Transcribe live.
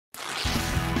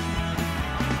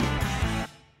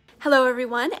Hello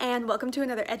everyone, and welcome to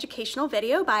another educational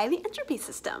video by the Entropy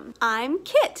system. I'm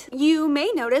Kit. You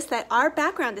may notice that our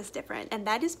background is different, and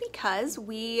that is because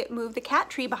we moved the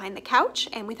cat tree behind the couch,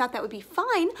 and we thought that would be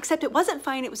fine, except it wasn't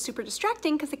fine. It was super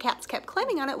distracting because the cats kept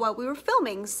climbing on it while we were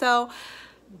filming, so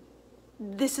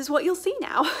this is what you'll see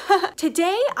now.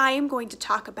 Today I am going to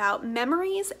talk about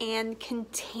memories and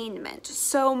containment.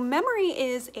 So memory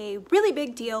is a really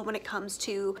big deal when it comes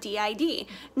to DID,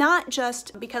 not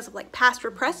just because of like past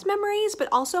repressed memories, but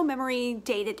also memory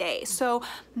day to day. So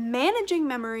managing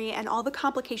memory and all the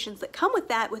complications that come with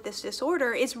that with this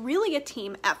disorder is really a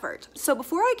team effort. So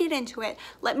before I get into it,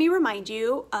 let me remind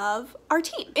you of our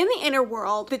team. In the inner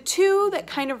world, the two that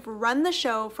kind of run the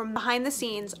show from behind the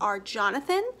scenes are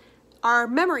Jonathan, our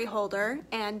memory holder,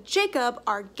 and Jacob,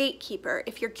 our gatekeeper.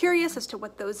 If you're curious as to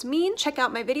what those mean, check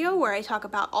out my video where I talk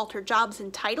about alter jobs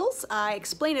and titles. I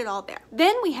explain it all there.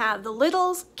 Then we have the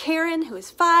littles, Karen, who is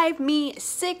 5, me is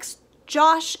 6,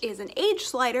 Josh is an age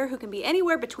slider who can be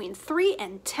anywhere between 3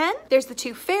 and 10. There's the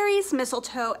two fairies,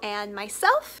 Mistletoe and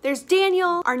myself. There's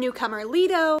Daniel, our newcomer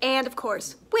Lido, and of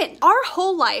course, Win. Our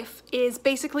whole life is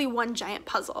basically one giant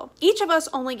puzzle. Each of us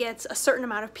only gets a certain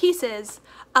amount of pieces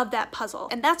of that puzzle,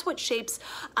 and that's what shapes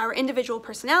our individual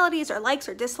personalities, our likes,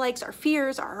 our dislikes, our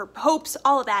fears, our hopes,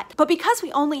 all of that. But because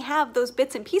we only have those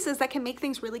bits and pieces, that can make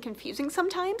things really confusing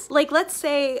sometimes. Like, let's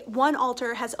say one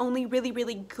alter has only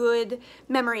really good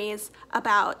memories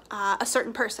about a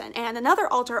certain person, and another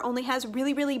alter only has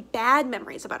really bad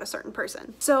memories about a certain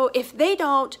person. So if they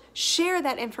don't share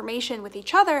that information with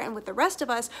each other and with the rest of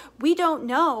us, we don't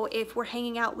know if we're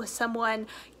hanging out with someone,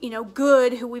 you know,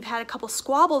 good, who we've had a couple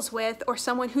squabbles with, or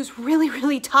someone who's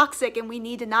really toxic and we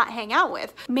need to not hang out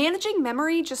with. Managing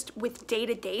memory just with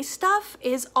day-to-day stuff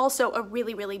is also a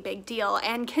really big deal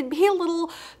and can be a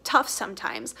little tough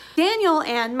sometimes. Daniel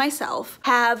and myself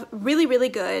have really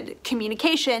good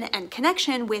communication and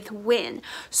connection with Win.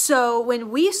 So when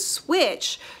we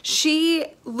switch, she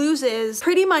loses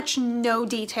pretty much no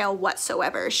detail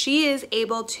whatsoever. She is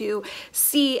able to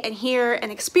see and hear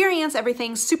and experience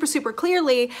everything super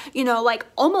clearly, you know, like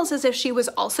almost as if she was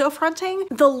also fronting.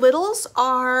 The littles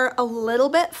are a little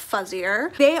bit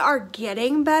fuzzier. They are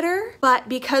getting better, but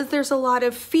because there's a lot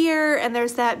of fear and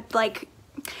there's that like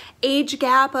age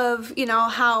gap of, you know,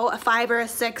 how a 5 or a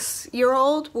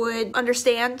 6-year-old would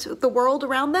understand the world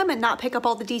around them and not pick up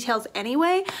all the details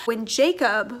anyway. When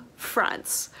Jacob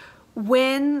fronts,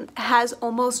 Win has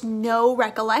almost no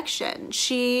recollection.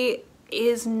 She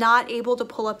is not able to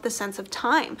pull up the sense of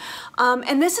time.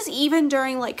 And this is even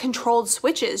during like controlled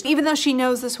switches. Even though she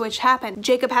knows the switch happened,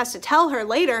 Jacob has to tell her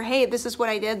later, hey, this is what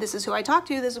I did, this is who I talked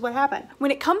to, this is what happened.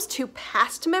 When it comes to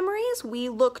past memories, we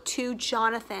look to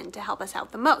Jonathan to help us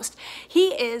out the most. He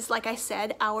is, like I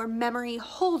said, our memory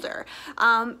holder.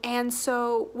 And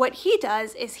so what he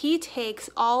does is he takes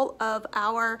all of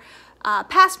our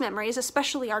past memories,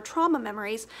 especially our trauma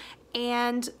memories,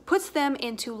 and puts them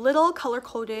into little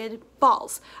color-coded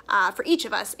balls for each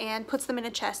of us and puts them in a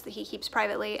chest that he keeps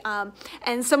privately.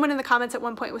 And someone in the comments at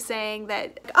one point was saying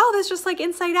that, oh, that's just like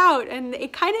Inside Out, and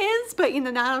it kind of is, but you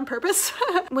know, not on purpose.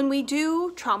 When we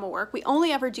do trauma work, we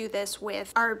only ever do this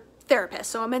with our therapist,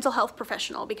 so a mental health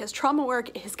professional, because trauma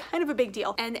work is kind of a big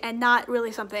deal and not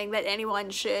really something that anyone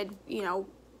should, you know,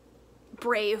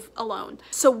 brave alone.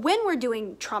 So when we're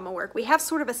doing trauma work, we have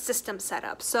sort of a system set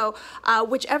up. So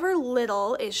whichever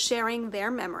little is sharing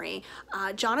their memory,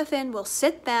 Jonathan will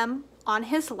sit them on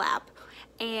his lap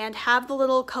and have the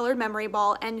little colored memory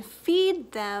ball and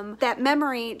feed them that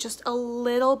memory just a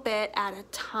little bit at a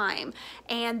time.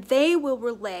 And they will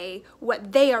relay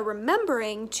what they are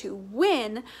remembering to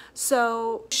Win.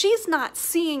 So she's not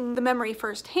seeing the memory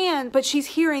firsthand, but she's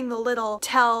hearing the little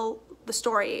tell the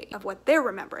story of what they're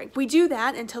remembering. We do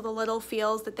that until the little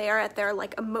feels that they are at their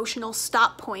like emotional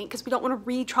stop point, because we don't want to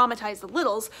re-traumatize the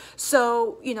littles.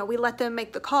 So, you know, we let them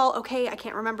make the call, okay, I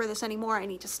can't remember this anymore, I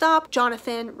need to stop.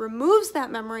 Jonathan removes that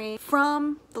memory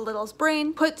from the little's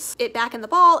brain, puts it back in the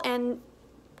ball, and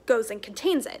goes and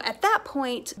contains it. At that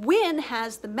point, Win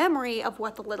has the memory of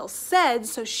what the little said,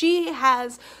 so she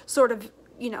has sort of,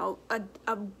 you know,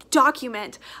 a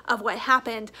document of what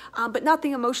happened, but not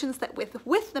the emotions that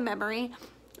with the memory,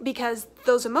 because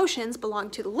those emotions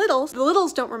belong to the littles. The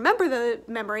littles don't remember the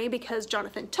memory because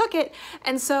Jonathan took it,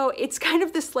 and so it's kind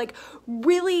of this like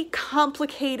really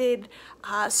complicated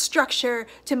structure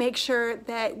to make sure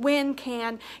that Win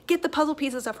can get the puzzle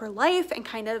pieces of her life and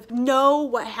kind of know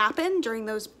what happened during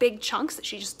those big chunks that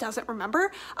she just doesn't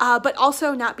remember, but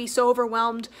also not be so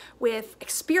overwhelmed with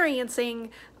experiencing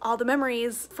all the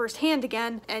memories firsthand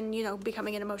again and, you know,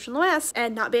 becoming an emotional mess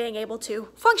and not being able to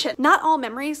function. Not all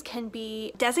memories can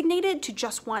be designated to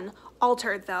just one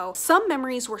altered though. Some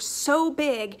memories were so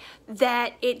big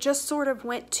that it just sort of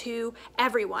went to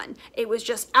everyone. It was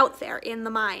just out there in the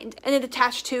mind and it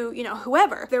attached to, you know,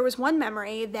 whoever. There was one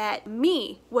memory that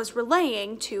me was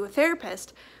relaying to a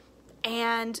therapist,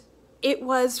 and it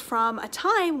was from a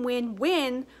time when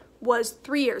Wynn was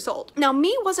 3 years old. Now,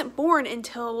 me wasn't born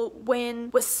until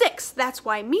Wynn was 6. That's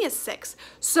why me is 6.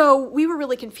 So we were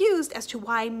really confused as to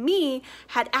why me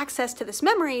had access to this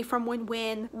memory from when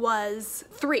Wynn was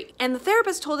 3. And the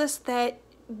therapist told us that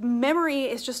memory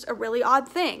is just a really odd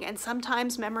thing, and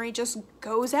sometimes memory just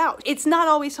goes out. It's not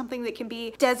always something that can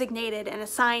be designated and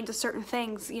assigned to certain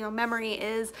things. You know, memory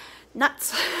is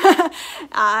nuts.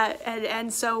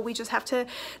 And so we just have to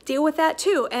deal with that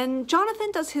too. And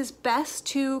Jonathan does his best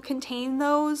to contain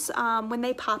those when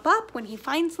they pop up, when he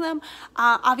finds them.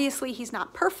 Obviously he's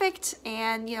not perfect,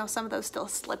 and you know, some of those still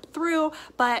slip through,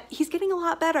 but he's getting a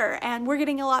lot better, and we're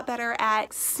getting a lot better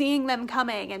at seeing them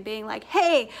coming and being like,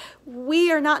 hey,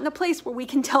 we are not in a place where we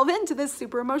can delve into this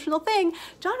super emotional thing.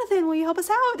 Jonathan, will you help us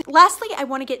out? Lastly, I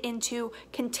want to get into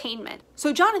containment.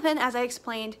 So Jonathan, as I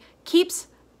explained, keeps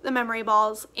the memory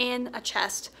balls in a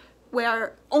chest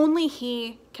where only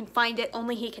he can find it,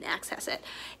 only he can access it.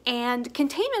 And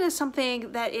containment is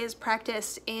something that is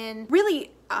practiced in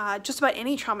really just about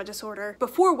any trauma disorder.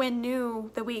 Before Wynn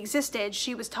knew that we existed,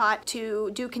 she was taught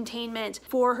to do containment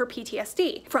for her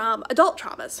PTSD from adult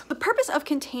traumas. The purpose of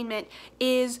containment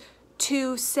is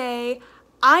to say,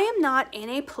 I am not in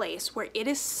a place where it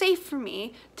is safe for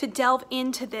me to delve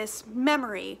into this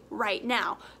memory right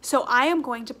now. So I am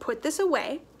going to put this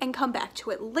away and come back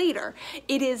to it later.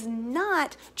 It is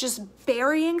not just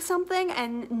burying something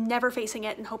and never facing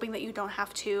it and hoping that you don't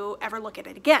have to ever look at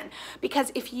it again.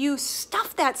 Because if you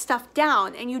stuff that stuff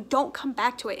down and you don't come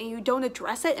back to it and you don't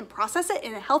address it and process it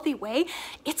in a healthy way,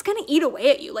 it's gonna eat away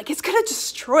at you. Like, it's gonna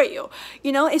destroy you.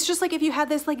 You know, it's just like if you had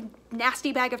this like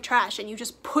nasty bag of trash and you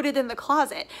just put it in the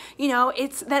closet, you know,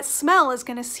 that smell is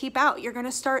gonna seep out. You're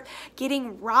gonna start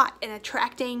getting rot and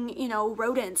attracting, you know,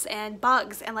 rodents and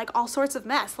bugs and like all sorts of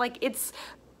mess. Like, it's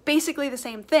basically the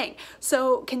same thing.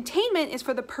 So containment is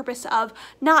for the purpose of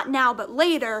not now but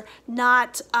later,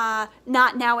 not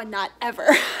now and not ever.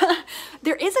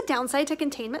 There is a downside to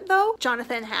containment though.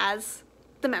 Jonathan has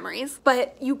the memories,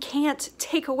 but you can't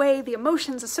take away the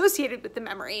emotions associated with the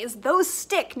memories. Those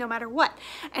stick no matter what.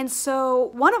 And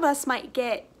so one of us might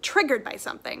get triggered by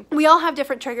something. We all have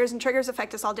different triggers, and triggers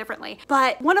affect us all differently,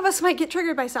 but one of us might get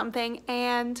triggered by something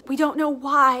and we don't know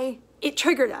why it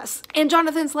triggered us. And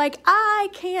Jonathan's like, I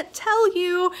can't tell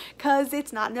you because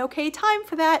it's not an okay time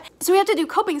for that. So we have to do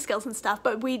coping skills and stuff,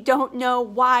 but we don't know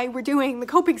why we're doing the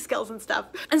coping skills and stuff.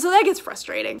 And so that gets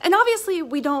frustrating. And obviously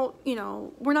we don't, you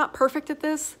know, we're not perfect at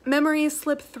this. Memories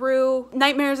slip through.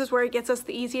 Nightmares is where it gets us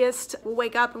the easiest. We'll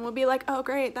wake up and we'll be like, oh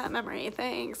great, that memory,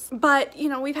 thanks. But you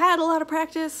know, we've had a lot of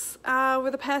practice over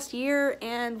the past year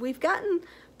and we've gotten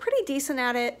pretty decent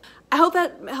at it. I hope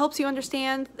that helps you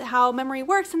understand how memory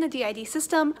works in the DID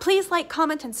system. Please like,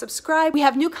 comment, and subscribe. We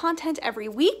have new content every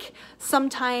week,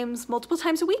 sometimes multiple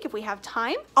times a week if we have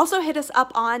time. Also hit us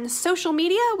up on social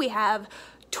media. We have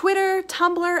Twitter,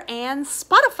 Tumblr, and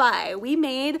Spotify. We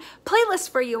made playlists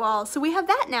for you all, so we have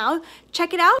that now.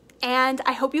 Check it out, and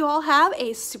I hope you all have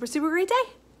a super, super great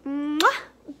day. Mwah!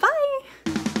 Bye!